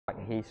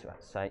his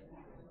side,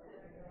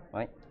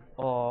 right?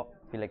 Or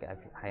feel like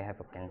I have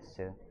a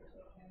cancer.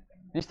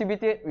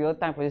 Distributed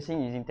real-time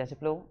processing using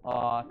TensorFlow,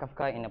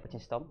 Kafka, and Apache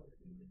Storm.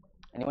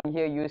 Anyone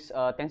here use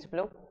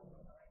TensorFlow?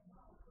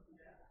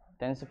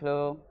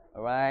 TensorFlow,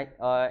 alright.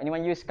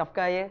 Anyone use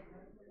Kafka here?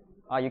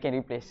 You can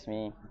replace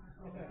me.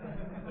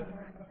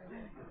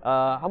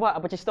 How about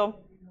Apache Storm?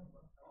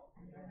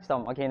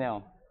 Storm, okay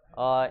now.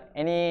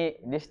 Any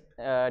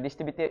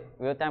distributed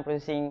real-time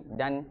processing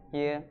done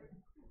here?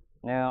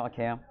 No,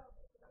 okay.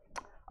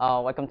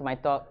 Welcome to my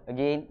talk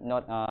again.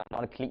 Not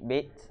a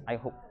clickbait. I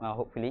hope,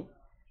 hopefully.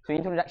 So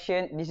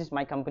introduction. This is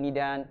my company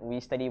done. We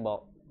study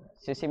about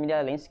social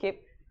media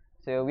landscape.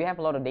 So we have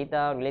a lot of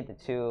data related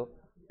to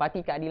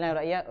Parti Keadilan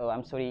Rakyat.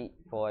 I'm sorry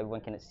for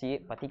everyone cannot see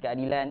it. Parti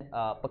Keadilan,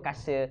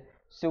 Perkasa.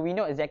 So we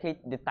know exactly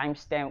the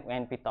timestamp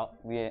when people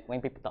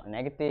talk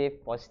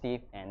negative,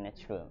 positive, and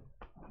natural.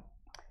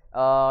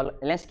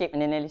 Landscape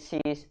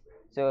analysis.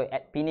 So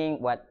at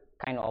pinning, what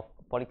kind of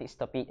politics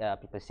topic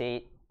people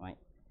say, right?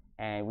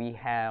 And we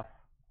have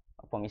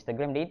from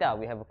Instagram data,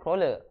 we have a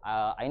crawler.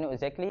 I know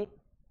exactly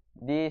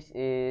this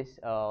is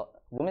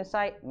women's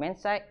side,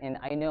 men's side, and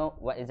I know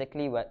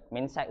exactly what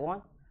men's side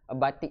want. A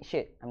batik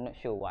shirt. I'm not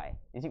sure why.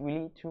 Is it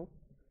really true?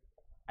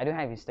 I don't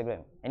have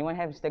Instagram. Anyone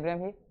have Instagram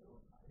here?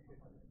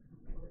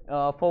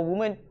 For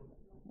women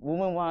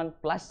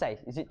want plus size.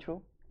 Is it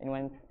true?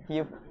 Anyone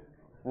here?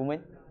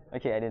 Woman?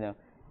 Okay, I don't know.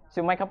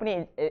 So my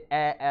company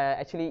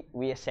actually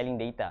we are selling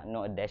data,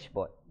 not a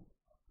dashboard.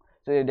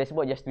 So the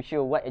dashboard just to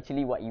show what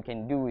you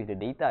can do with the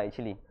data.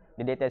 Actually,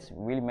 the data is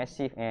really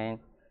massive, and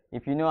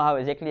if you know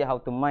exactly how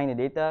to mine the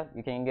data,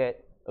 you can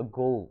get a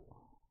goal.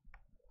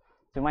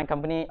 So my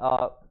company,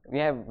 we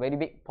have very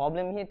big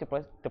problem here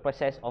to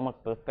process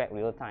almost perfect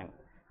real time.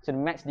 So the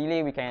max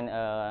delay we can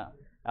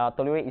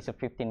tolerate is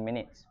 15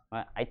 minutes.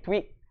 I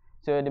tweak,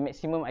 so the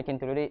maximum I can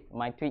tolerate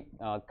my tweak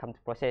come to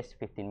process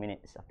 15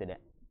 minutes after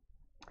that.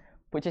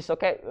 Purchase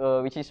socket,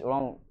 which is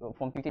around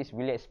from Twitter, is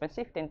really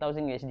expensive,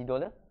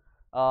 $10,000.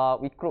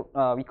 We code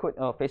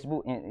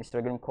Facebook and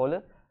Instagram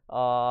caller.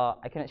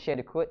 I cannot share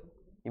the code,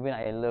 even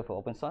I love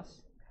open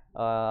source.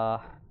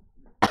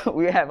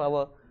 We have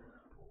our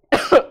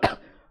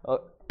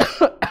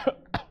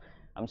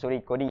I'm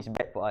sorry, coding is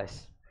bad for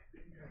us.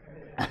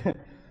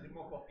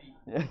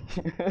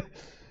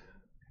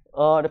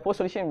 The first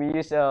solution, we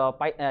use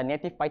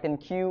native Python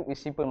queue with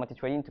simple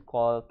multi-threading to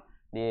call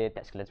the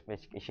text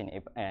classification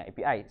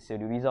API. So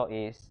the result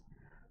is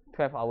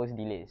 12 hours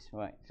delays,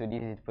 right? So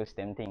this is the first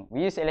thing.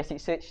 We use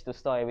Elasticsearch to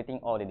store everything,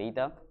 all the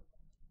data.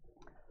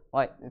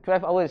 Right,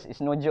 12 hours is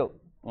no joke,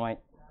 right?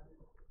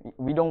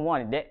 We don't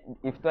want that.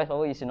 If 12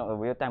 hours is not a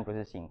real-time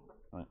processing.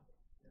 Right?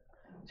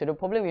 So the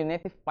problem with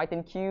native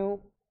Python queue,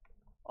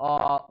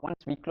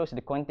 once we close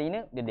the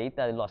container, the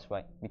data is lost,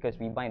 right? Because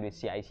we bind with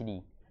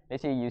CI/CD.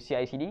 Let's say you use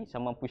CI/CD,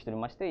 someone push to the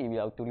master, it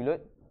will auto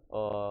reload.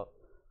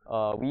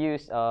 We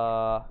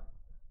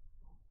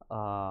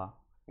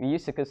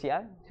use Circle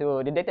CI,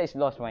 so the data is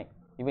lost, right?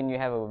 Even you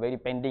have a very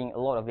pending, a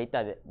lot of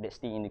data that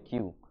stay in the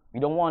queue. We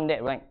don't want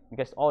that, right?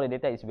 Because all the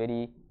data is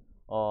very,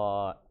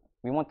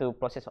 we want to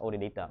process all the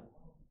data.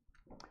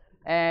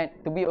 And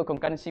to build a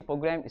concurrency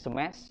program is a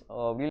mess,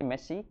 really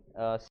messy.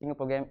 Single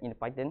program in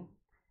Python,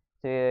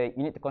 so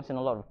you need to consume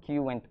a lot of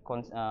queue when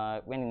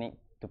you need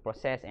to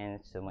process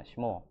and so much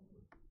more.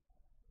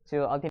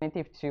 So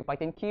alternative to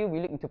Python queue,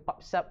 we look into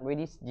PubSub,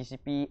 Redis,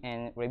 GCP,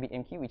 and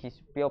RabbitMQ, which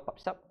is pure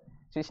PubSub.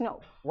 So it's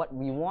not what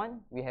we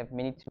want. We have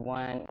many to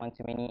one, one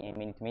to many, and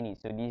many to many.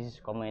 So this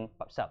is common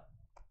PubSub.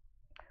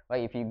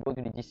 Right? If you go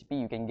to the GCP,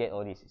 you can get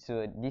all this.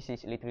 So this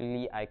is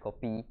literally I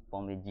copy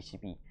from the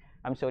GCP.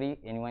 I'm sorry,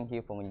 anyone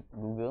here from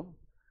Google?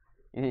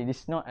 It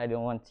is not. I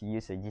don't want to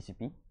use a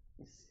GCP.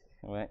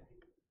 Right?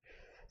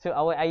 So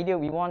our idea,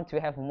 we want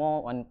to have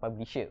more on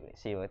publisher.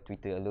 Let's say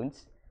Twitter alone.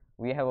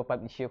 We have a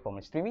publisher from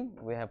streaming.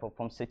 We have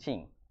from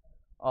searching.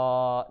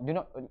 Do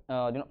not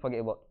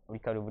forget about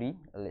recovery.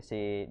 Let's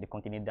say the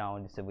container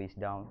down, the server is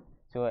down.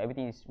 So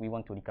everything is we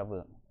want to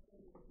recover.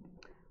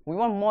 We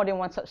want more than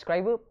one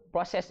subscriber.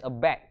 Process a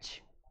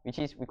batch, which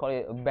is we call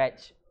it a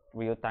batch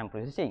real-time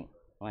processing.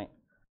 Right.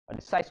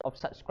 The size of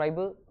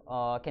subscriber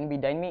can be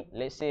dynamic.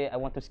 Let's say I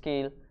want to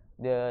scale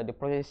the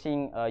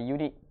processing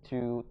unit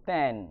to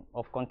 10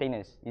 of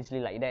containers, easily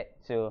like that.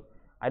 So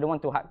I don't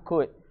want to hard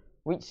code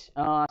which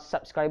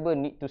subscriber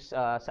need to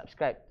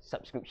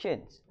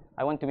subscriptions.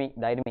 I want to make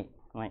dynamic,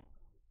 right?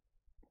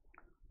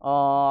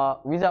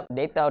 Without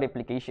data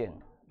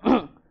replication.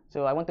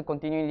 So I want to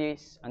continue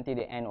this until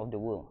the end of the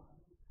world,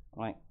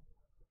 right?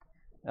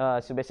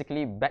 So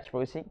basically batch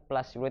processing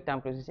plus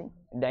real-time processing,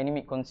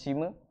 dynamic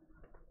consumer,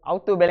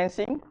 auto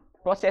balancing,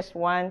 process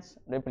once,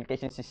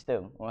 replication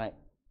system, right?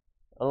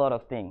 A lot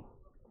of things.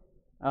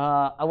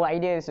 Our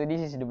idea, so this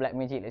is the black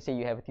magic. Let's say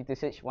you have a Twitter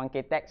search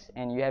 1K text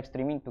and you have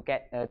streaming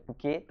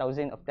 2K,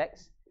 1000 of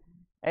text,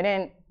 and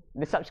then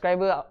the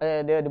subscriber,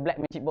 the black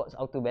magic box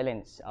auto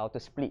balance, auto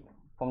split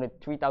from the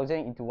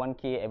 3000 into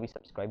 1K every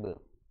subscriber.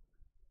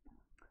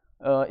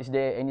 Is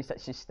there any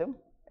such system?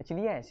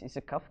 Actually, yes, it's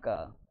a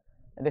Kafka.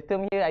 the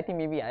term here, I think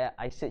maybe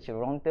I searched the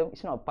wrong term.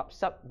 It's not a pub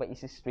sub, but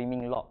it's a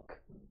streaming log.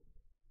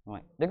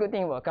 Right. The good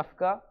thing about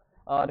Kafka,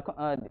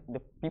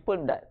 the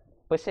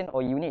person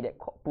or unit that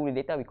pull the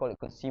data, we call it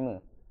consumer.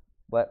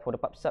 But for the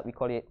pub sub, we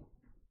call it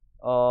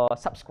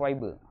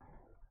subscriber.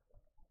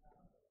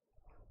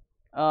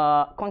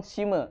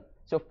 Consumer.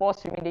 So for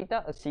streaming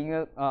data, a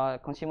single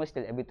consumer is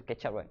still able to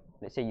catch up, right?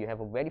 Let's say you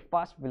have a very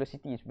fast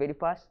velocity, is very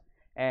fast,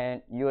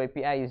 and your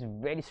API is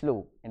very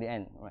slow at the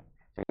end, right?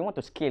 So you want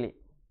to scale it,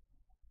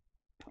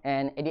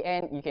 and at the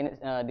end, you can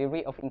the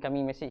rate of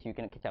incoming message you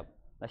can catch up.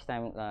 Last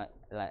time,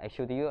 like I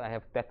showed you, I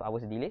have 12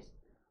 hours delays.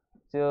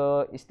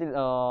 So it's still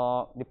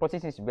the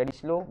process is very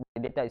slow.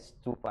 The data is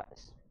too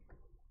fast.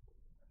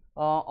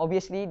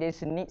 Obviously,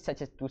 there's a need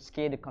such as to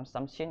scale the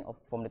consumption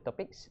from the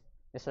topics.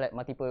 Just like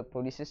multiple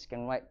producers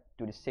can write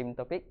to the same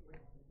topic.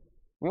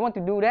 We want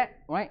to do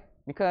that, right?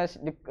 Because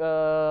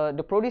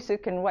the producer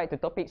can write to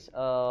topics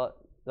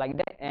like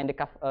that, and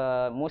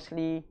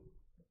mostly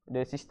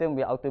the system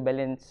will auto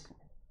balance.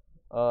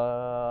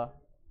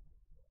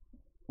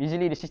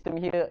 Usually the system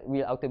here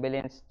will auto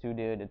balance to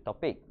the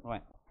topic,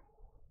 right?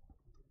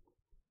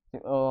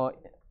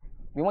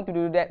 We want to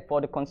do that for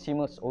the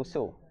consumers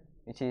also,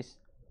 which is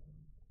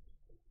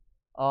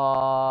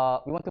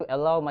we want to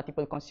allow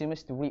multiple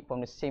consumers to read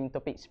from the same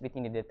topic,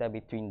 splitting the data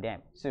between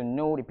them. So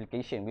no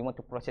replication. We want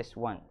to process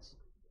once,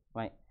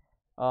 right?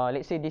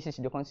 Let's say this is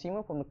the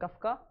consumer from the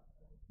Kafka.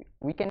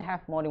 We can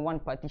have more than one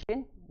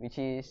partition, which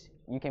is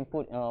you can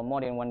put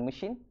more than one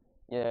machine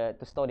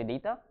to store the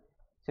data.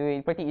 So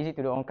it's pretty easy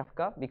to do on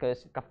Kafka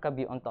because Kafka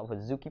built on top of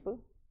a zookeeper.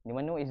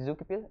 Anyone know it's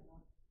zookeeper?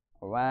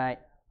 Alright.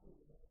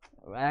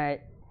 Right.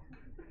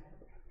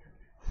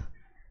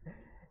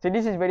 So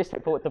this is very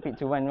straightforward topic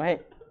to run,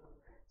 right?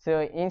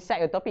 So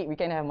inside a topic, we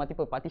can have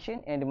multiple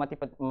partition, and the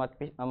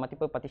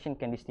multiple partition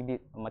can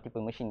distribute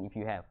multiple machine if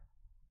you have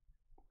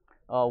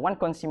one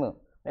consumer.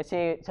 Let's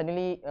say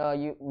suddenly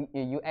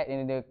you add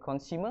another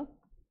consumer,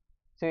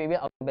 so it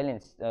will auto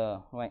balance,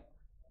 right?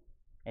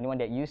 Anyone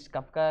that use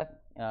Kafka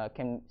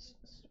can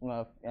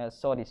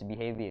saw this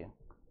behavior,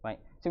 right?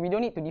 So we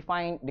don't need to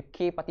define the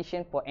K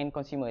partition for n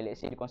consumer.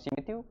 Let's say the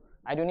consumer 2.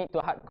 I don't need to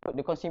hard code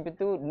the consumer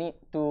 2 need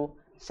to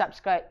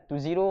subscribe to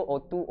 0 or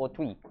 2 or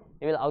 3.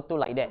 It will auto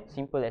like that,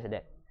 simple as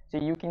that. So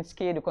you can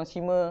scale the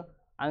consumer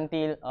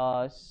until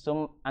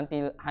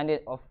until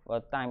 100 of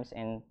times,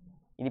 and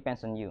it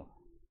depends on you.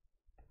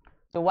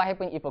 So what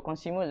happens if a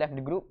consumer left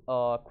the group,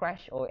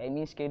 crash, or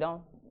admin scale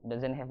down,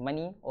 doesn't have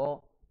money,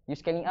 or you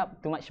scaling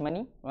up too much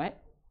money, right?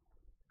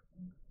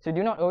 So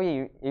do not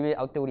worry, it will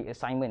auto read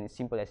assignment. It's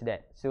simple as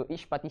that. So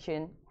each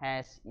partition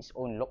has its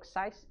own log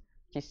size,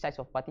 which is size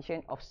of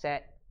partition,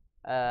 offset,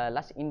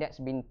 last index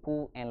being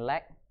pull and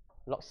lag,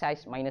 log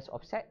size minus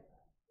offset.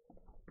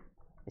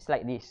 It's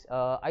like this.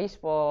 I use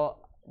for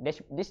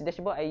this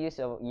dashboard. I use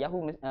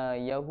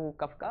Yahoo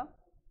Kafka.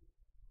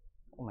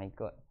 Oh my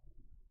god.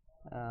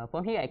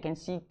 From here I can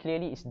see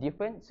clearly it's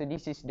different. So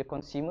this is the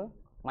consumer.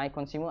 My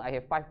consumer. I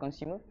have 5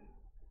 consumer.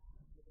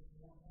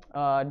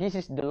 This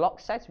is the log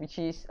size, which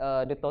is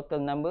the total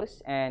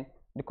numbers, and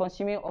the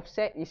consumer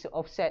offset is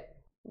offset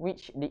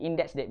which the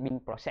index that been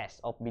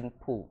processed or been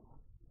pulled.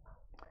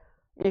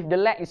 If the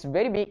lag is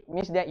very big,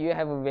 means that you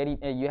have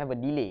a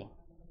delay,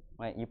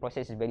 right? Your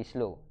process is very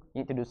slow.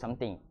 You need to do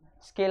something,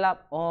 scale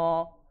up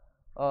or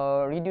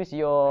reduce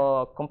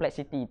your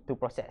complexity to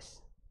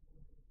process.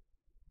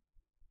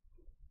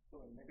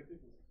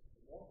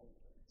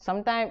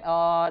 Sometimes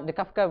the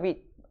Kafka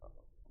read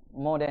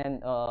more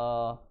than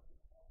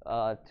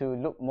to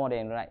look more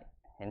than right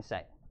hand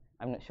side.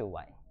 I'm not sure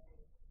why.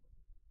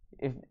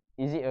 Is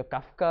it a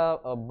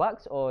Kafka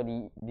bugs or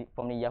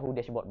from the Yahoo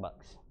dashboard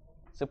bugs?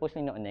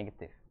 Supposedly not a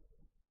negative.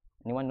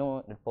 Anyone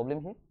know the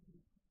problem here?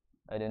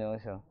 I don't know,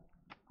 so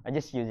I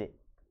just use it.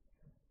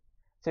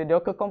 So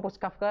Docker Compose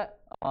Kafka.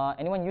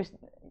 Anyone use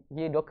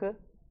here Docker?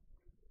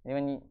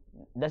 Anyone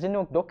doesn't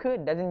know Docker?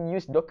 Doesn't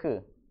use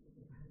Docker?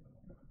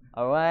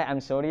 Alright,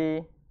 I'm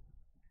sorry.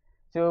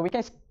 So we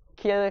can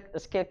scale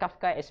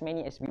Kafka as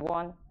many as we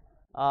want.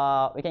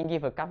 We can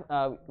give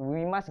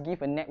we must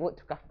give a network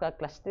to Kafka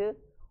cluster,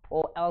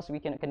 or else we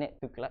cannot connect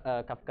to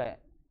Kafka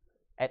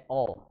at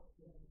all.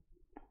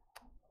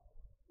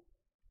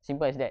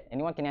 Simple as that.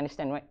 Anyone can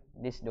understand, right?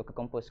 This Docker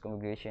Compose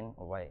configuration.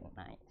 Alright,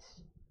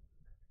 nice.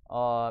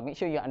 Make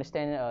sure you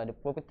understand the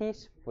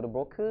properties for the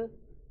broker.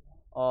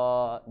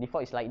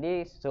 Default is like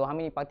this. So how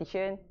many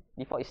partition?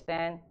 Default is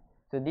 10.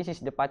 So this is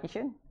the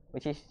partition,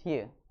 which is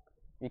here.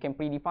 You can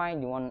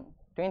predefine. You want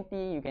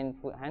 20, you can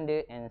put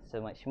 100, and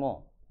so much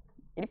more.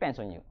 It depends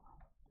on you.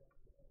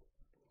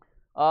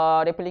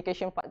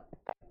 Replication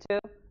factor.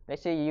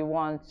 Let's say you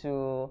want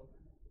to,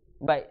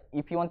 but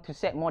if you want to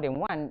set more than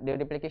one, the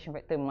replication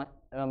factor must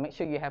make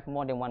sure you have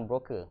more than one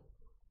broker.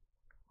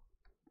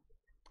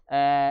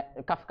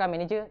 Kafka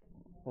Manager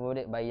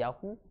provided by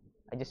Yahoo.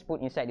 I just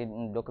put inside the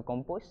Docker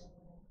Compose,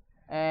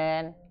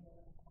 and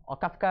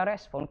Kafka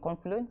REST from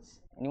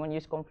Confluence. Anyone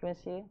use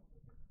Confluence here?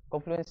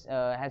 Confluence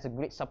has a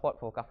great support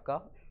for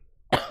Kafka.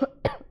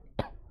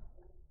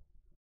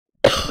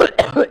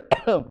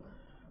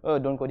 Oh,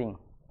 don't coding.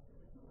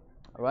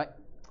 right?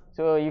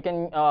 So you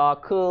can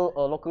curl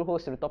a local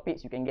host to the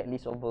topics. You can get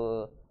list of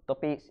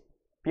topics,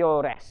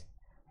 pure REST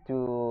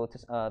to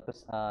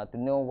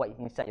know what is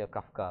inside your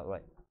Kafka,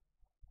 right?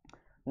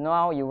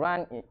 Now you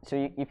run it. So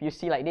if you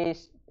see like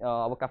this,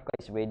 our Kafka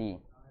is ready.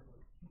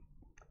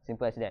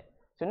 Simple as that.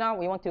 So now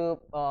we want to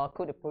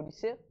code the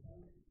producer.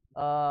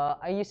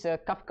 I use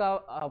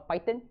Kafka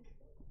Python.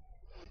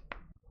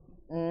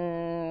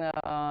 And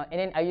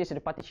then I use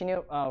the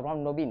partitioner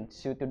round robin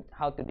to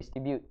how to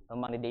distribute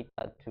among the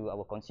data to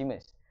our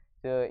consumers.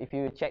 So if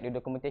you check the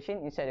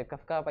documentation inside the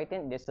Kafka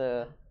Python, there's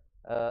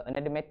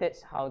another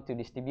methods how to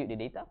distribute the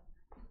data.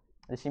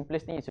 The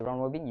simplest thing is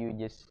round robin. You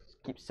just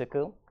keep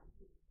circle.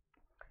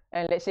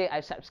 And let's say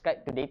I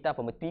subscribe to data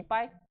from a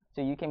 3Py,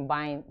 so you can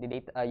bind the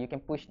data. You can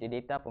push the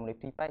data from the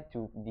 3Py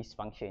to this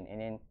function, and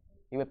then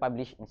it will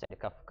publish inside the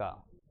Kafka.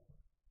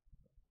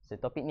 So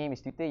topic name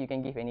is Twitter. You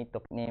can give any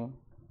topic name.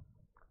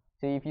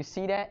 So if you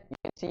see that, you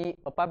can see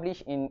a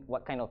publish in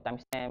what kind of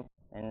timestamp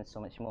and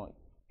so much more.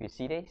 If you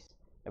see this,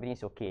 everything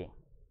is okay.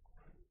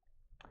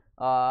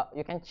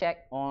 You can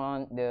check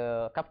on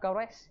the Kafka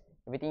REST.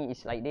 Everything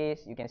is like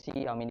this. You can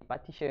see how many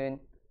partition,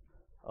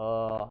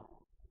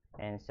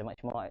 and so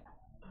much more.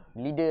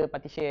 Leader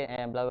partition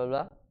and blah blah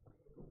blah.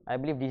 I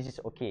believe this is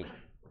okay.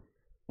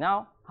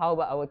 Now, how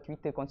about our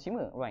Twitter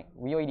consumer? Right,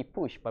 we already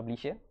push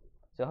publisher.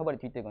 So how about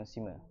the Twitter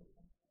consumer?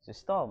 So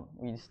Storm,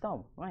 with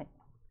Storm, right?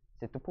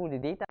 So to pull the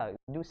data,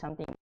 do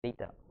something with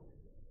data.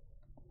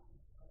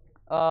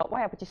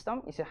 Why Apache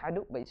Storm? It's a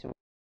Hadoop, but it's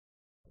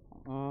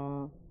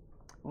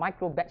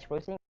micro batch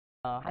processing,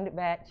 100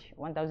 batch,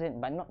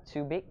 1000, but not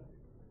too big,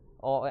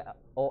 or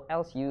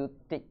else you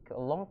take a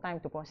long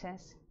time to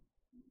process.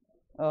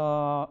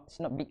 It's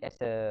not big as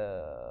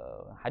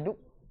a Hadoop,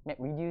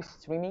 MapReduce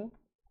streaming.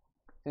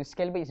 So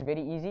scalable is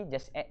very easy,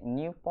 just add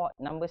new port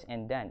numbers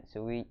and done.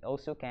 So we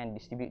also can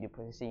distribute the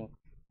processing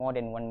more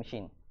than one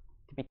machine,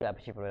 typical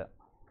Apache product,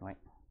 right?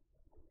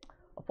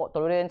 Fault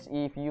tolerance,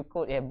 if you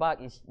code a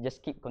bug, is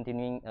just keep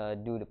continuing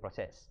do the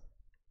process.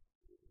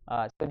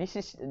 So this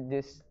is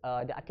the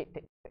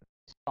architecture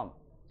Storm.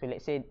 So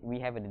let's say we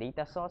have the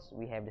data source,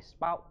 we have the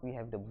spout, we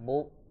have the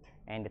bolt,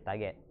 and the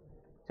target.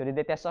 So the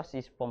data source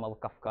is from our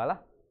Kafka lah.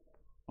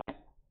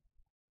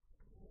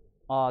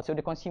 So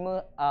the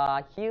consumer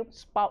here,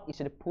 spout is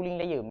the pooling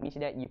layer, means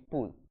that you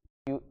pull,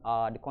 you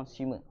are the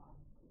consumer.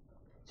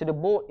 So the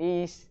bolt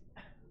is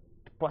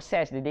to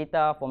process the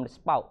data from the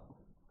spout.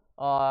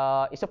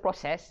 It's a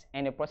process,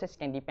 and the process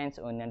can depend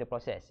on another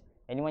process.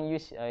 Anyone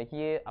use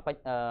here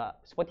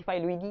Spotify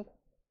Luigi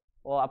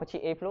or Apache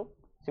Airflow?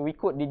 So we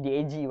code the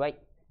DAG, right?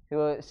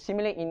 So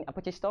similar in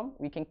Apache Storm,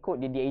 we can code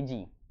the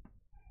DAG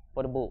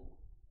for the bolt.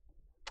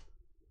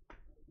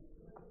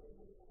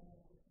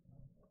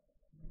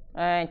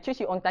 And choose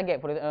your own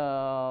target for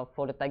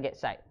the target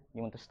side.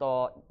 You want to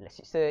store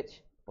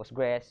Elasticsearch,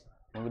 Postgres,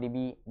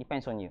 MongoDB,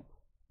 depends on you.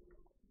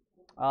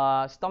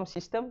 Storm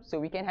system, so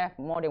we can have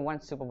more than one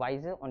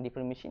supervisor on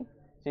different machine.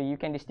 So you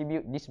can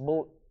distribute this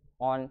bolt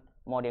on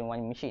more than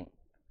one machine,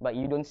 but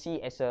you don't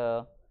see as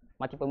a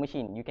multiple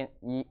machine. You can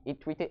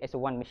it treated as a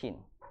one machine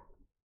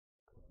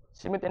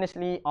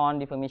simultaneously on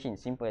different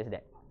machines. Simple as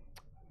that.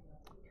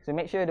 So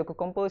make sure the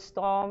compose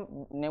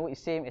Storm network is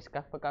same as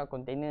Kafka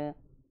container.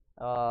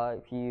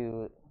 If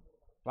you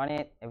run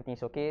it, everything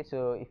is okay.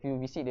 So if you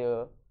visit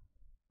the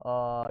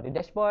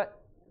dashboard,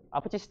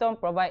 Apache Storm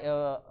provide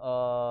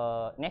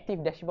a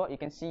native dashboard. You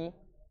can see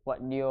what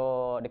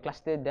the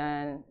cluster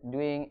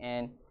doing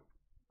and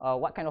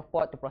what kind of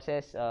port to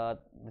process the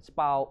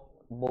spout,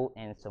 bolt,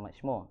 and so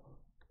much more.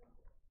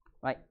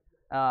 Right.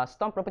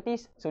 Storm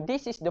properties. So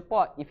this is the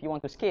port if you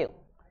want to scale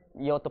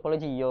your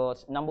topology, your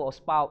number of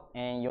spout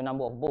and your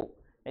number of bolt.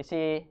 Let's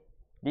say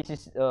this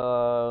is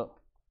the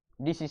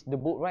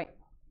bolt, right?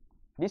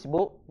 This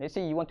bolt, let's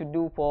say you want to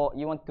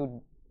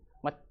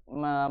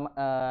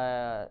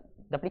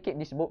duplicate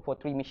this bolt for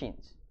 3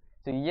 machines.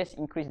 So you just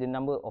increase the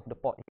number of the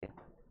port here.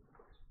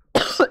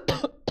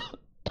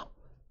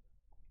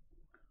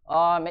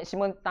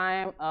 Maximum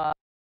time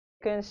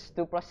seconds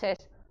to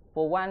process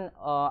for one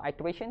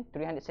iteration,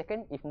 300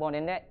 seconds. If more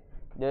than that,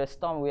 the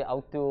Storm will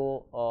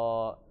auto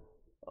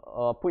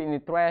put in the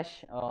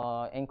trash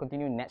and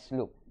continue next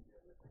loop.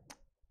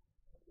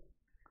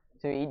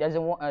 So it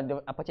doesn't want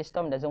the Apache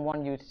Storm doesn't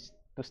want you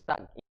to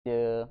start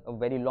a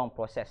very long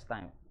process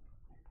time.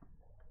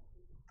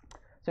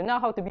 So now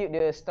how to build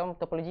the Storm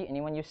topology?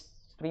 Anyone use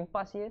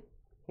StreamPass here?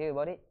 Hear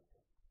about it?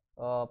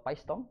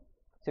 PyStorm.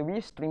 So we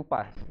use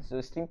StreamPass. So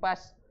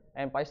StreamPass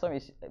and PyStorm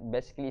is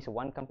basically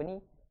one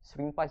company.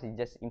 StreamPass is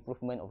just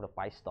improvement of the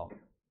PyStorm.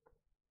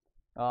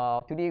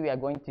 Today we are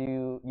going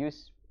to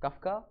use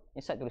Kafka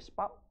inside the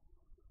spout.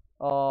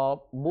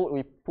 Bolt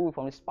we pull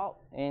from the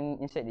spout and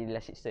inside the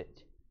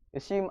Elasticsearch.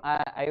 Assume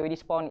I already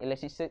spawned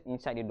Elasticsearch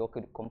inside the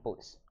Docker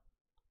Compose.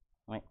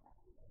 Right?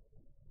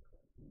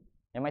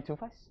 Am I too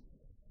fast?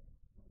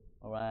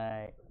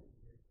 Alright.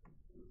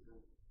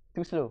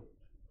 Too slow.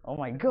 Oh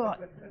my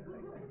god.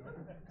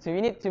 So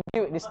we need to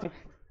build this. So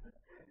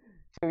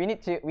we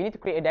need to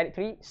create a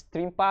directory,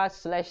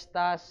 StreamPass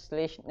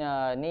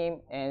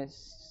 /task/name and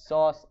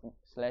source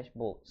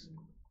bolts.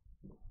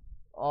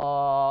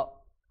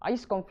 I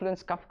use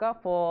Confluence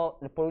Kafka for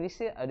the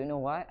producer. I don't know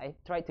why. I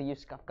tried to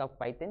use Kafka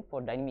Python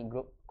for dynamic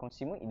group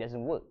consumer. It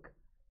doesn't work.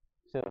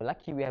 So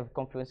lucky we have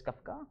Confluence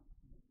Kafka.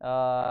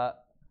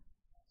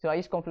 So I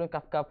use Confluence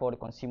Kafka for the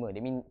consumer.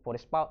 That means for the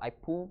spout, I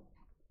pull.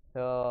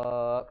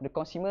 The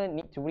consumer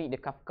need to read the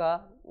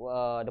Kafka,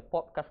 the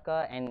port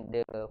Kafka, and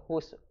the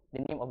host, the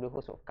name of the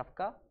host of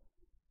Kafka.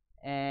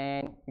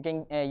 And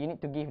you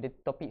need to give the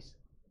topics,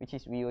 which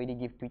is we already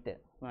give Twitter,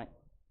 right?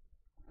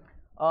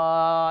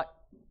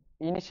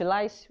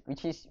 Initialize,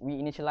 which is we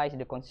initialize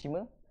the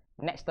consumer.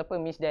 Next stepper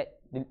means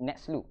that the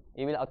next loop,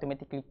 it will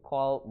automatically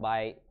call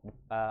by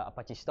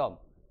Apache Storm.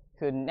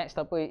 So next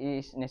stepper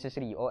is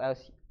necessary, or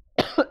else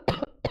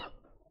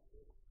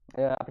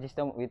Apache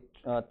Storm will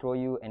throw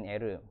you an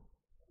error.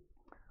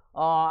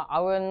 I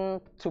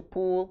want to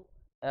pull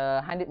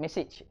 100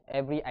 message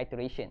every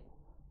iteration.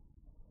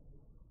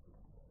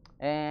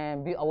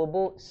 And build our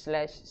bolt /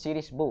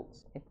 series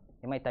bolts.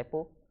 Am I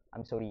typo?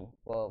 I'm sorry.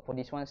 Well, for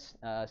this one,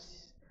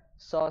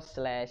 source /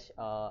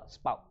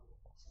 spout.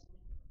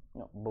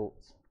 No,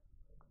 bolts.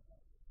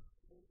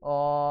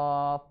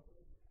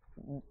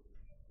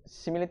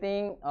 Similar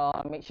thing.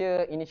 Make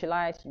sure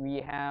initialize.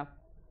 We have.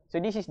 So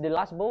this is the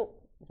last bolt.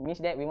 It means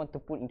that we want to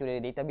put into the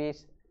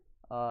database.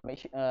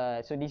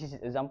 So this is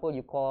example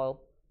you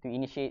call to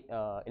initiate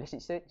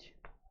Elasticsearch.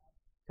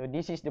 So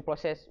this is the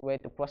process where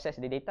to process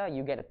the data.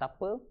 You get a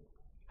tuple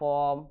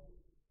from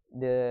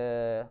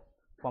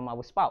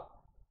our spout,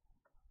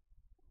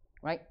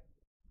 right?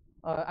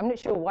 I'm not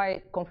sure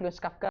why Confluence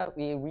Kafka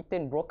we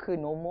return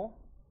broken no more.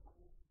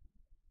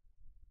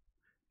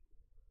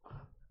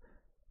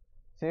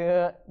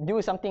 So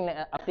do something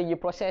like after you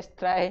process,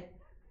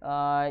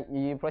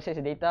 you process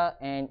the data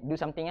and do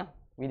something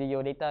with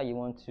your data. You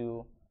want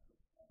to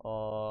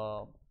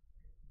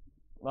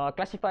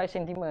classify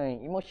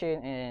sentiment,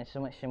 emotion, and so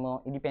much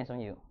more. It depends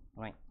on you,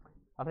 right?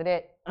 After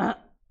that,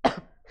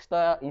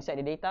 store inside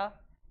the data,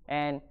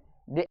 and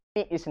the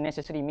end is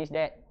necessary, means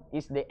that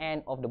it's the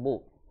end of the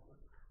bolt,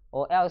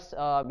 or else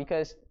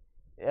because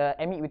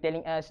emit will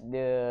telling us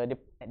the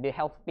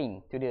health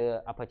ping to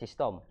the Apache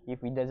Storm.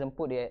 If we doesn't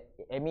put the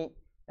emit,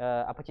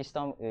 Apache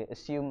Storm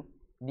assume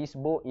this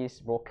bolt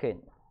is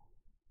broken.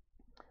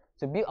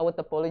 So build our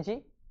topology.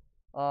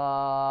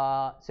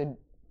 So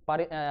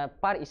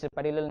par is a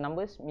parallel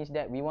numbers, means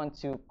that we want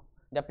to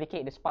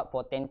duplicate the spout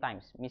for 10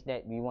 times, means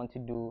that we want to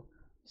do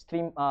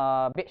stream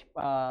batch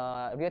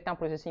real-time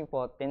processing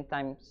for 10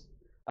 times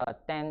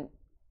 10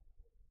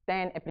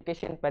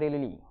 application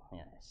parallelly.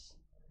 Yes.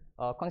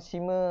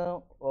 Consumer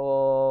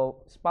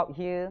spout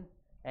here,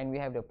 and we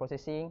have the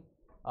processing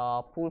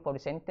pull for the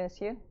sentence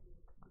here.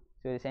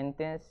 So the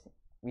sentence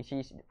which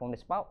is from the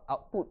spout,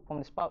 output from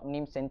the spout,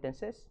 name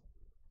sentences.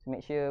 So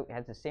make sure it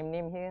has the same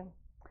name here.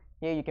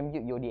 Here you can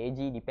build your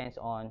DAG, depends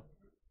on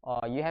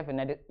you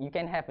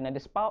can have another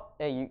spout,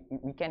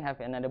 we can have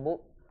another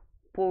bolt,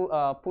 pull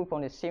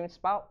from the same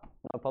spout,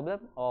 no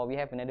problem, or we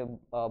have another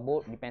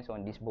bolt, depends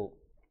on this bolt,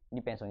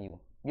 depends on you,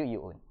 build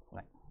your own,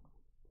 right?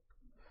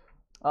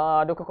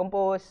 Docker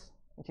Compose,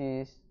 which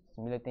is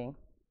similar thing,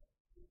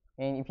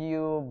 and if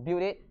you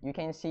build it, you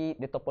can see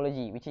the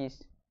topology, which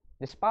is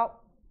the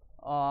spout,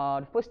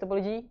 the first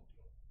topology,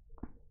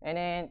 and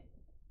then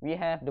we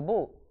have the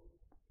bolt,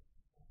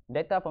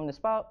 data from the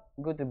spout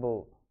go to the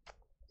bolt.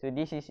 So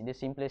this is the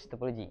simplest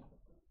topology.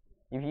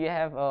 If you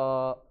have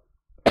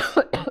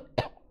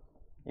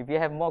if you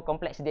have more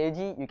complex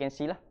DAG, you can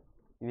see lah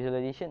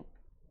visualization.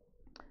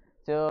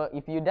 So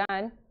if you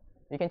done,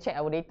 you can check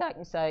our data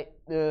inside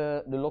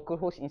the local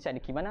host inside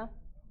the Kibana.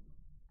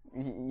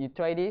 You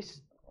try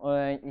this,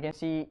 you can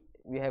see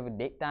we have a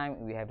date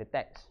time, we have the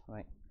text,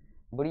 right?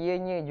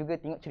 Berianya juga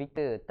tengok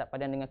cerita, tak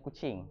padan dengan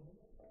kucing,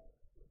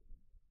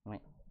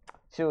 right?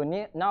 So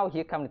now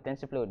here come the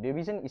TensorFlow. The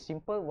reason is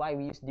simple why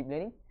we use deep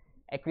learning.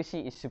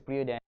 Accuracy is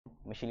superior than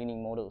machine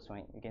learning models,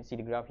 right? You can see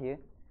the graph here.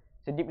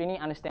 So deep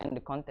learning understand the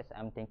context.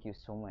 Thank you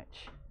so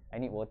much. I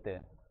need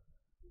water.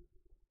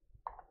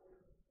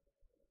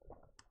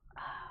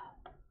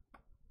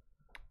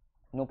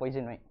 No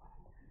poison, right?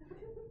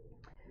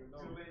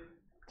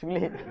 Too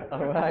late.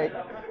 Alright.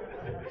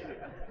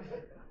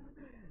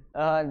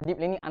 Deep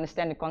learning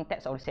understand the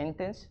context of the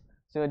sentence.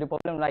 So the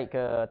problem like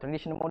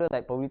traditional model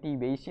like probability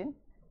Bayesian.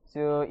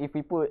 So if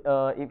we put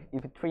if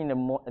we train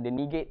the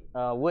negate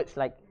words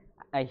like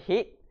I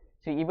hate,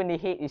 so even the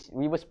hate is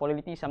reverse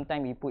polarity.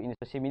 Sometimes we put in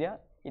social media,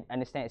 it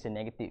understands as a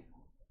negative.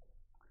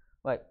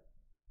 Right.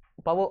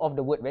 Power of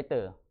the word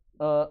vector.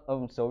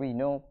 Sorry,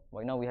 no.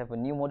 Right now we have a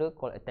new model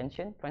called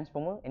attention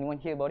transformer. Anyone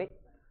hear about it?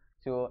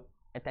 So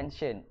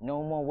attention,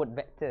 no more word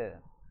vector.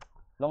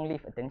 Long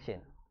live attention.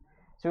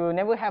 So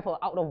never have a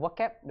out of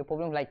vocab. The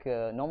problem like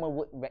normal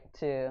word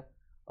vector,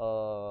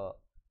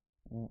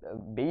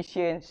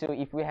 Bayesian. So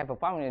if we have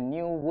found a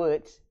new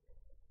words,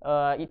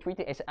 it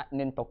treated as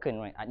unknown token,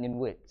 right? Unknown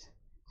words.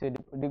 So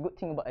the good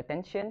thing about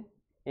attention,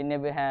 it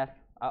never have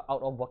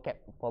out of vocab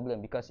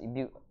problem because it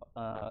built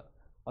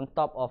on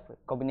top of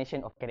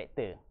combination of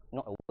character,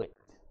 not a word.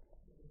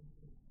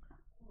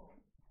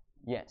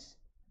 Yes.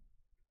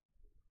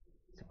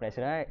 That's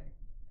right.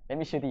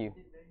 Let me show to you.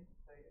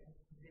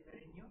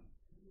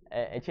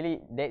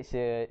 Actually, that's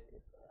the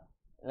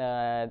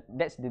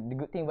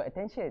good thing about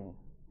attention.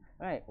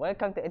 Right.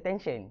 Welcome to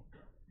attention.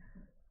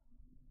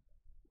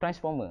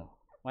 Transformer.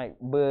 Right.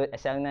 BERT,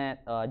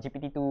 SLNet,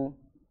 GPT-2.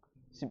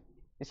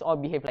 It's all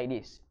behave like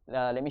this.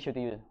 Let me show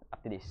to you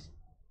after this.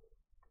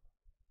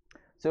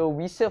 So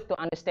we serve to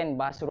understand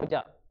bahasa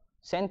rojak,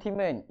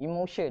 sentiment,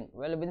 emotion,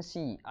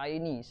 relevancy,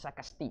 irony,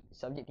 sarcastic,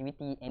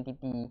 subjectivity,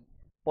 entity,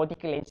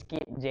 political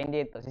landscape,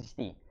 gender,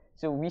 toxicity.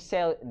 So we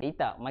sell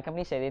data. My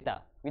company sell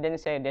data. We don't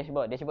sell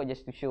dashboard. Dashboard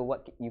just to show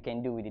what you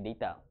can do with the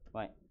data,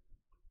 right?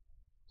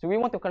 So we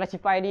want to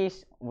classify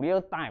this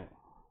real time,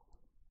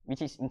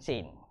 which is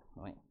insane,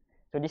 right?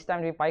 So this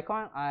time with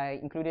PyCon, I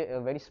included a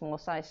very small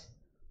size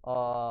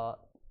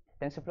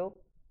TensorFlow,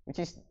 which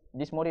is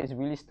this model is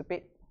really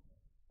stupid.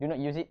 Do not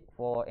use it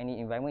for any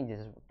environment,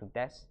 just to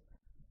test.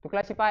 To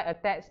classify a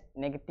text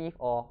negative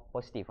or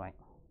positive, right?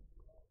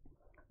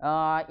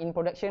 In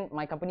production,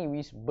 my company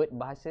we use BERT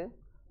bahasa,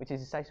 which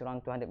is a size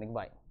around 200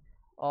 megabyte.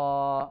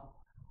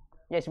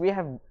 Yes, we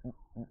have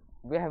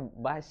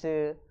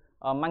bahasa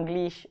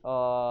Manglish,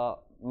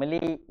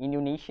 Malay,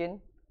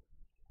 Indonesian,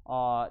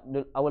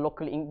 our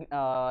local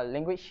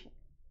language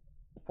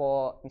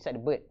for inside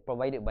the BERT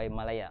provided by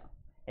Malaya.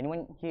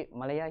 Anyone here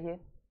Malaya here?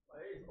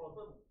 It's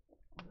awesome.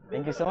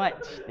 Thank you so much.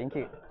 Thank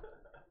you.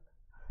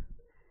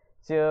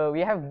 So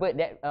we have BERT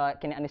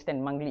that can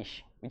understand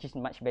Manglish, which is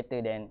much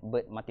better than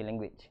BERT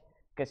multi-language,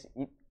 because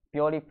it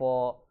purely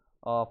for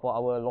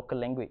our local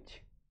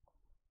language.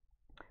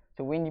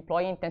 So when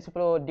deploying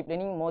TensorFlow deep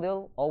learning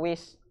model,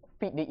 always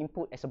feed the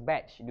input as a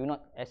batch, do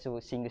not as a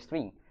single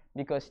string,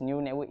 because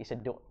neural network is a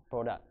dot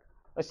product.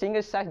 A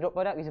single size dot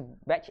product is a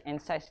batch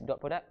and size dot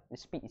product. The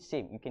speed is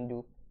same. You can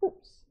do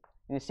oops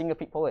in a single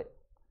feed forward.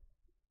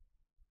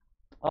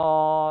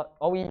 Or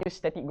we use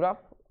static graph,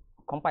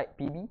 compile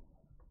PB,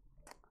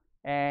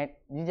 and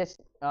we just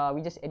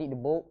edit the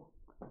bulk.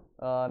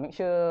 Make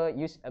sure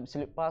use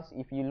absolute path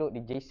if you load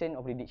the JSON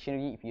of the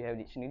dictionary, if you have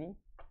dictionary.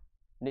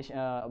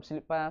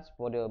 Absolute path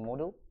for the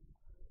model.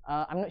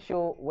 I'm not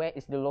sure where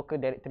is the local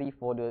directory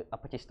for the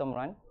Apache Storm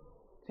run,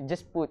 so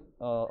just put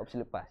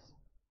absolute path.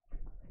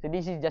 So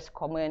this is just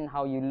common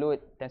how you load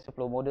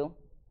TensorFlow model.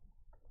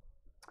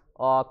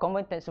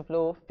 Common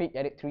TensorFlow feed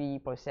directory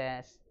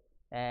process,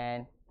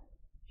 and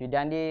if you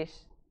done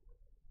this,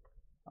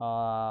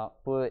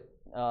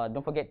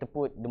 don't forget to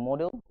put the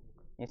model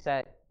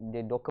inside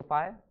the Docker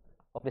file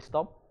of the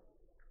Storm.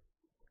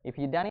 If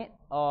you done it,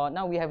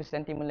 now we have a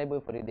sentiment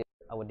label for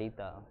our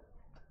data,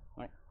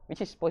 right?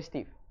 Which is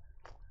positive.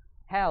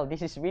 Hell,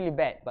 this is really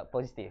bad, but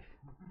positive.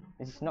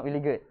 This is not really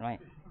good, right?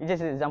 It's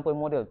just an example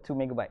model, 2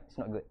 megabytes. It's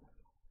not good.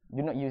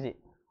 Do not use it.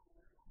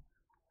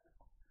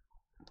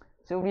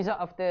 So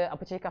result after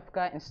Apache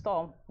Kafka and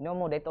Storm, no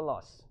more data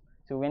loss.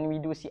 So when we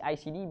do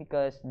CI/CD,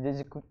 because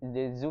the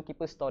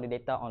zookeeper store the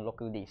data on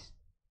local disk.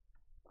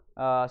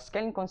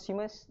 Scaling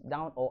consumers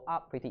down or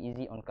up pretty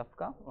easy on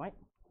Kafka, right?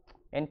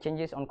 And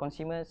changes on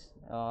consumers,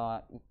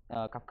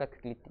 Kafka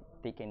quickly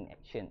taken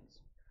actions.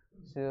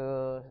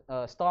 So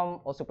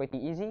Storm also pretty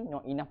easy,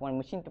 not enough one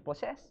machine to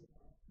process.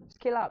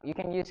 Scale up, you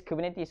can use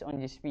Kubernetes on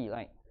GCP,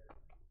 right?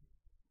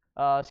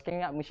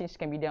 Scaling up machines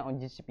can be done on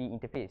GCP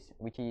interface,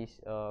 which is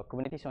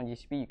Kubernetes on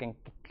GCP. You can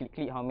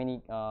click how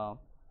many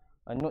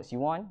nodes you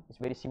want. It's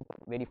very simple,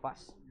 very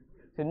fast.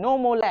 So no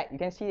more lag. You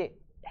can see it.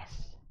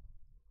 Yes,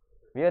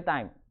 real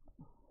time.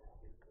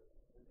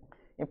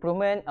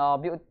 Improvement,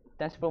 build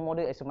TensorFlow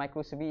model as a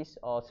microservice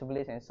or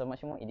serverless and so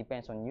much more. It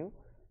depends on you.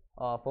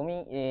 For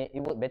me,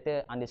 it works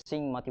better under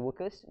sync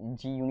multi-workers,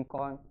 G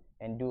unicorn,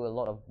 and do a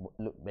lot of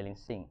load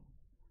balancing.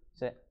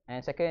 So,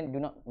 and second,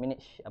 do not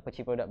manage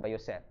Apache product by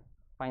yourself.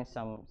 Find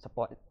some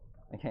support.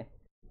 Okay,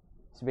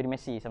 it's very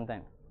messy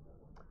sometimes.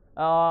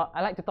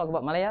 I like to talk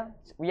about Malaya.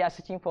 We are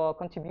searching for a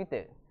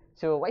contributor.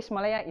 So what is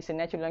Malaya? It's a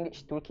natural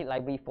language toolkit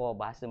library for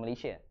Bahasa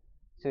Malaysia.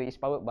 So it's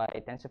powered by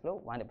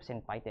TensorFlow,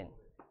 100% Python.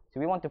 So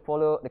we want to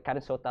follow the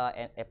current SOTA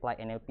and apply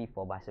NLP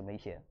for Bahasa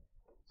Malaysia.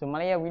 So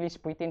Malaya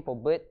released pretrained for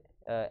BERT,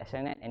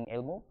 SLNet, and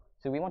Elmo.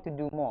 So we want to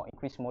do more,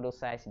 increase model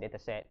size,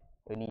 dataset,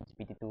 ERNIE,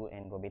 GPT-2,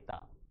 and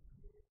Robeta.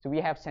 So we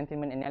have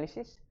sentiment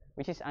analysis,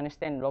 which is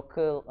understand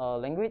local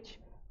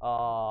language,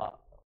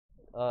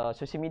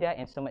 social media,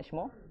 and so much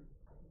more.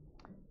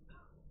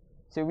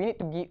 So we need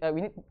to give,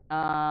 we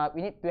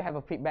need to have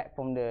a feedback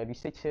from the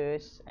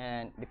researchers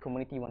and the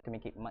community want to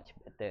make it much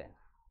better.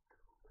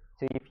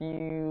 So if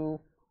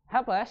you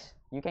help us,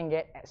 you can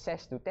get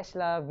access to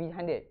Tesla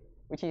V100,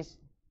 which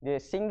is the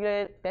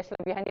single Tesla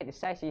V100. The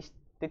size is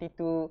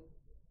 32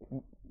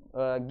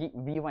 gig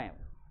VRAM,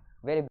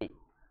 very big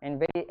and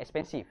very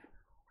expensive.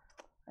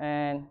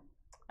 And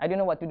I don't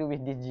know what to do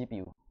with this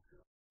GPU.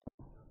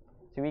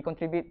 So we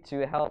contribute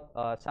to help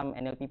some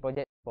NLP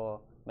projects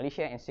for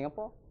Malaysia and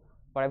Singapore,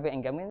 private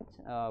and government.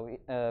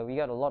 We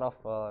got a lot of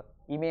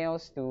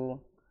emails to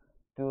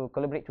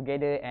collaborate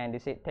together, and they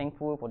said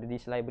thankful for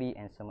this library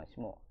and so much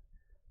more.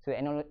 So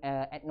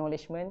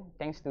acknowledgement,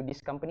 thanks to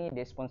this company,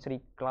 they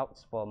sponsoring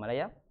clouds for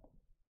Malaya.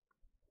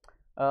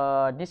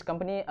 This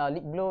company,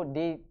 LeakBlow,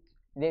 they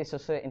is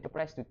also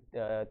enterprise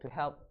to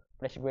help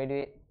fresh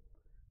graduate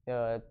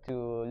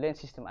to learn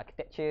system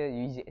architecture,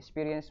 user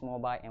experience,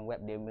 mobile and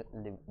web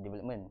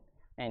development.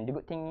 And the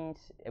good thing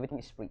is everything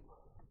is free.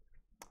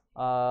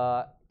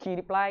 Key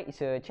Reply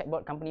is a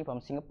chatbot company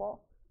from Singapore.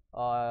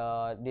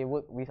 They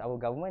work with our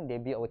government. They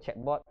build our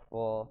chatbot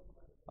for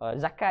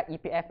Zakat,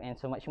 EPF, and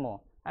so much more.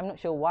 I'm not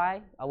sure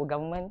why our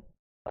government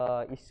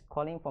is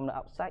calling from the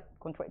outside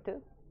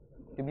contractor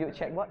to build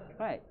chatbot,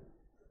 right?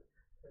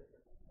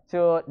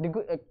 So the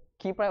good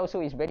Key Reply also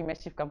is very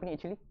massive company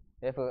actually.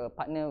 They have a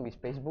partner with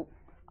Facebook,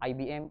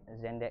 IBM,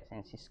 Zendesk,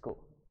 and Cisco.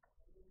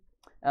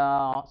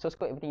 Source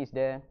code, everything is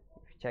there.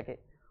 If you check it.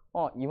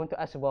 Oh, you want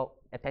to ask about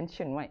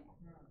attention, right?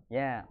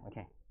 Yeah.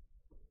 Okay.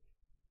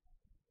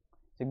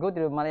 So go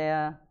to the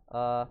Malaya.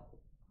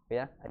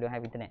 Yeah, I don't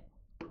have internet.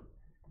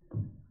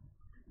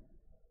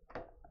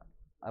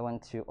 I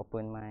want to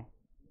open my.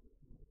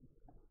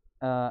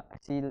 I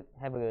still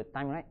have a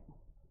time, right?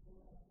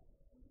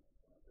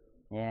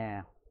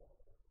 Yeah.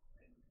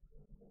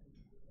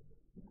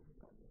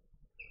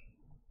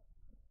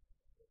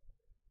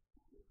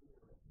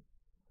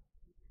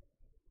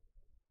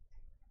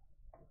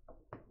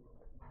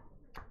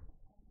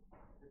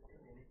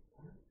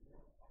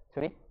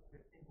 Sorry?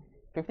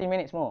 15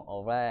 minutes more.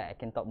 Alright, I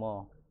can talk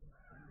more.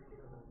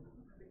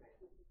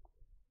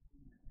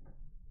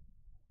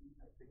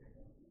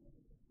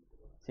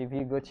 So if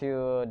you go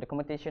to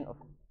documentation of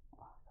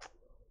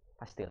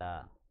faster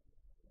lah.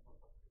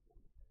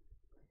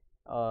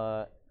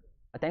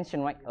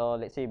 Attention, right?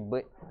 Let's say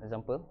bird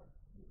example.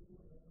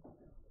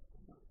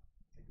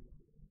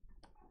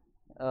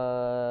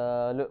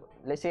 Look,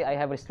 let's say I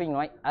have a string,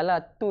 right?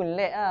 Alah, tu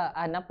lag ah.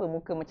 Kenapa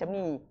muka macam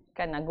ni?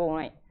 Kan agung,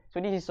 right? So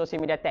this is social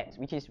media text,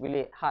 which is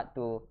really hard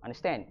to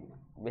understand,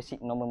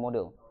 basic normal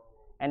model.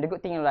 And the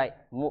good thing, like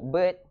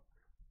bird,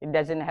 it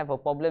doesn't have a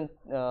problem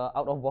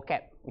out of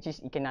vocab, which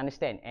is it can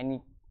understand any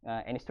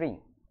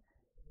string,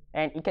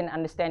 and it can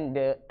understand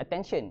the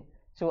attention.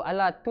 So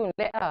alah tu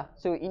lag ah.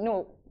 So it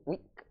know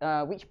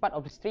which part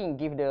of the string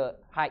give the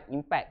high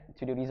impact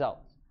to the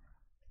results.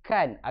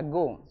 Kan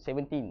agung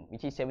 17,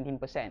 which is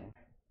 17%.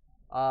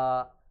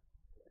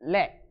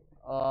 Lag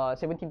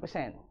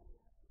 17%.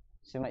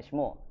 So much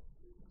more.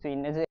 So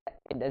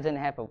it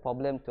doesn't have a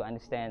problem to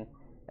understand.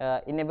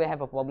 It never have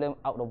a problem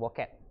out of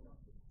vocab.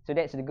 So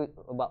that's the good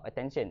about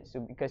attention.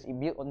 So because it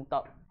built on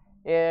top,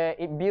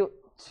 it built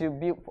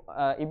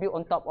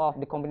on top of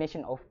the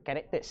combination of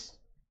characters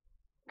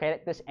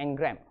and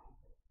gram.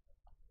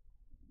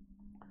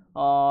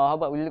 How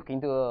about we look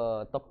into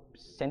top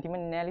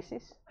sentiment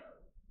analysis?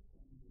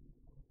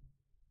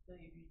 So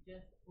if you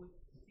just put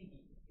C, you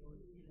will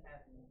still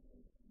have the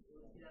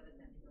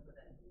sentiment for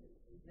that.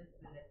 Just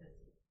the letter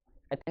C.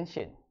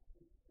 Attention.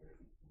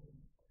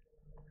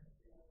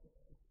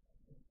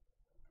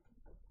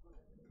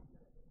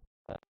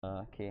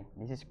 Okay,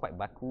 this is quite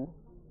baku.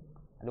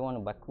 I don't want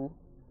to baku.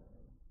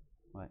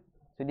 Right.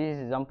 So this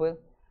is example.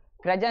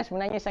 Kerajaan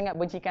sebenarnya sangat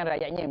bencikan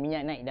rakyatnya,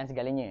 minyak naik dan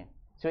segalanya.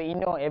 So you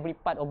know every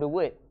part of the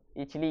word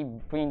actually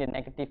bring the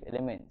negative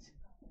elements.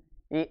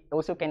 It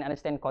also can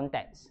understand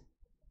context.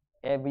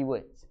 Every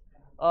word.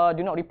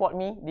 Do not report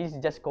me. This is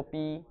just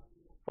copy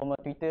from a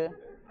Twitter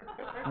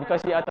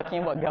because we are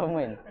talking about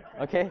government.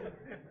 Okay.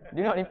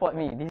 Do not report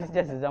me. This is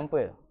just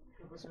example.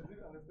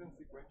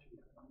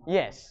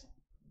 Yes.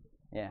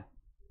 Yeah.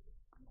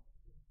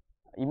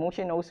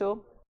 Emotion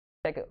also.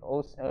 Check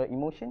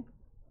emotion.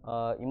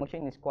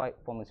 Emotion is quite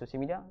from a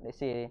social media. Let's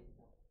say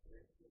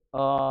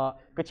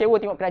kecewa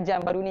tengok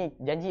kerajaan baru ni,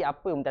 janji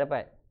apa pun tak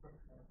dapat.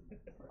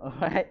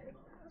 Alright.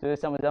 So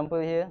some example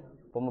here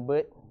from a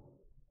bird.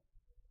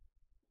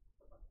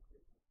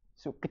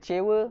 So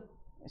kecewa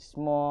is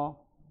more,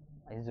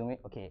 I zoom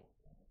it. Okay.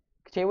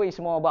 Kecewa is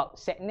more about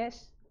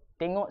sadness.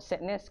 Tengok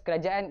sadness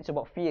kerajaan is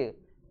about fear.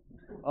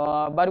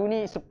 Baru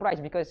ni surprise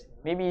because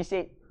maybe he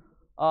said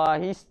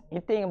he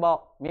think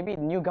about maybe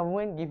new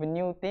government give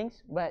new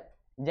things, but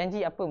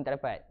janji apa pun tak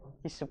dapat.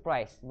 He's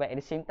surprised, but at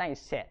the same time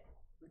he's sad.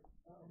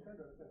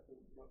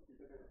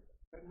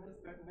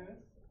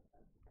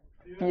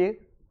 Fear,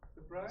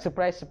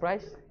 surprise.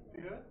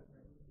 Fear.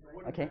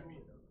 Okay.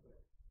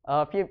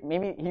 Fear,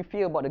 maybe he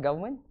fear about the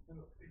government.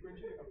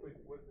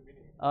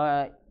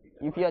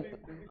 If you are,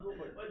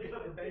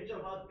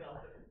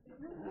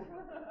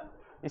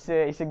 it's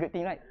a good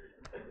thing, right?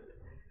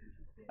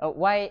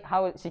 Why?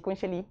 How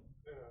sequentially?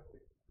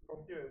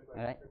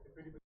 Alright.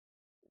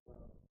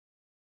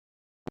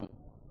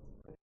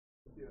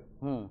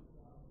 Hmm.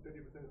 30%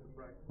 is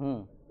surprise.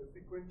 But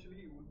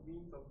sequentially, it would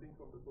mean something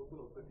from the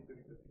total of 30,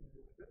 30,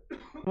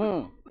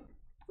 30.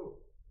 So,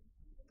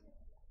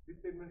 this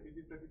statement is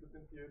it 30%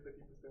 fear,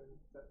 30%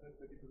 sadness,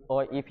 30%.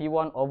 Or if you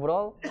want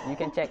overall, you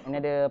can check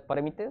another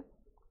parameter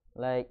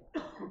like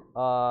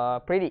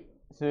predict.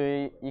 So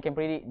you can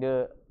predict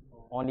the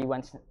only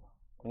one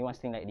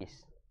string like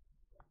this.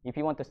 If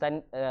you want to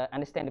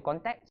understand the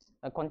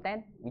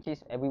content, which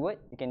is every word,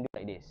 you can do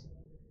like this.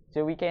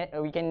 So we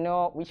can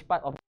know which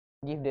part of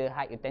give the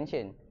high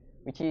attention,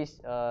 which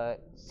is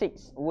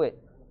 6 word.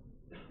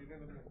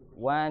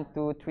 1,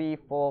 2, 3,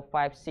 4,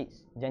 5,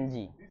 6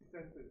 janji. This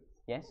sentence,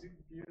 Yes. this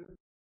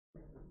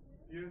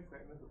dear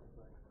segment of the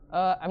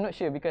slide. I'm not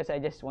sure because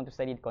I just want to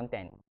study the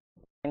content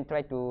and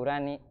try to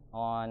run it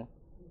on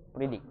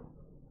predict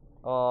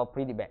or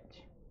predict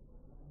batch.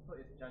 So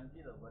is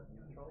Janji the word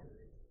neutral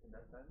in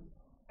that sense?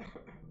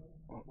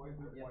 Why is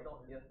it white?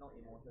 Yes, no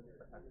emotion is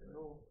attached.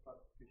 No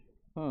participation.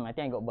 I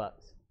think I got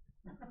bugs.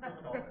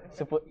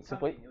 Support.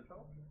 Support.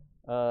 Neutral.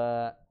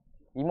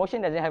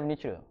 Emotion doesn't have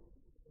neutral.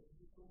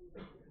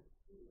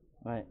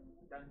 Right.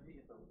 Janji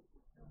is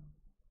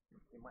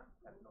it might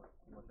have no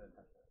emotion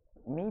attached.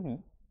 Maybe.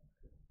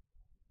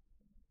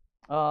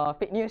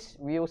 Fake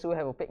news. We also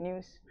have a fake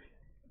news.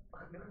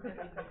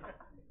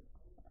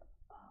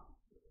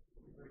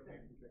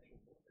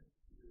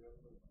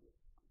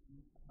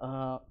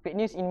 Fake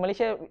news in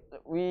Malaysia,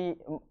 we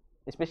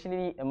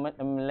especially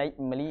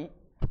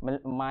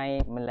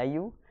my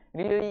Melayu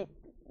really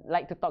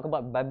like to talk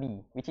about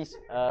babi, which is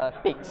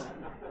pigs.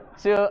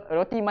 So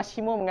roti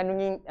Massimo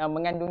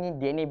mengandungi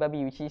DNA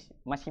babi, which is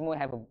Massimo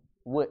have a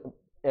word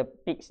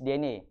pig's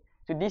DNA.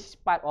 So this is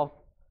part of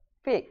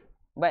fake,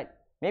 but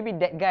maybe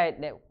that guy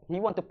that he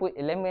want to put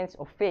elements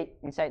of fake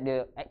inside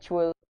the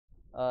actual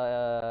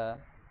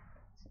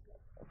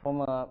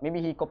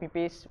maybe he copy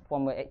paste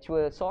from an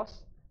actual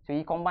source, so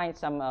he combine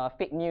some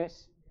fake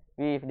news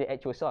with the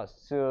actual source,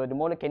 so the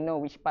model can know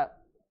which part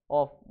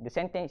of the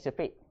sentence is a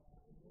fake.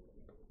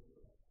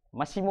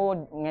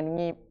 Massimo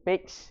mengandungi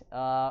pigs,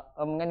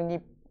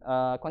 mengandungi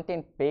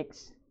content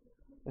pigs,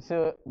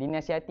 so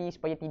dinasihati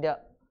supaya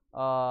tidak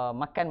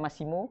makan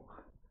Massimo.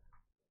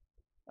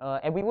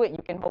 Every word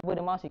you can hover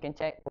the mouse, you can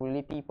check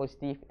probability,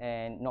 positive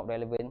and not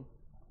relevant.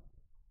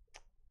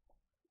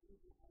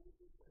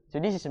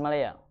 So this is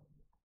Malaya.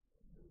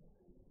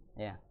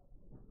 Yeah.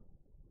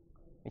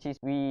 Which is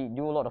we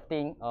do a lot of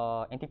things,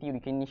 entity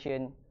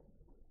recognition,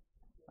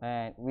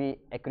 and we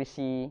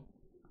accuracy,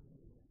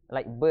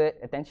 like bird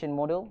attention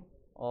model,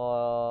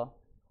 or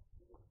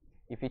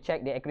if you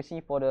check the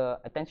accuracy for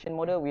the attention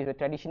model with the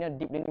traditional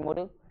deep learning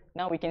model,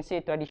 now we can say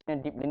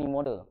traditional deep learning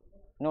model,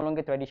 no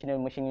longer traditional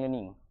machine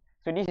learning.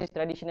 So this is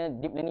traditional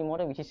deep learning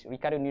model, which is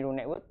recurrent neural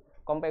network,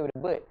 compared with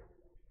the bird,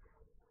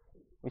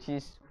 which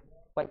is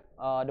quite,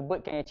 the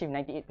bird can achieve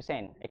 98%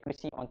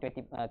 accuracy on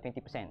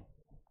 20%.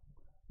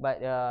 But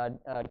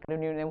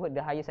recurrent neural network,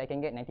 the highest I can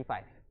get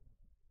 95.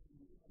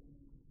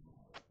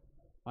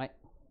 Right?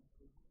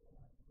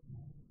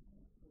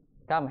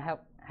 Come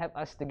help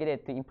us together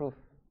to improve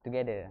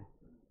together.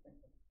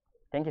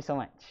 Thank you so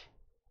much.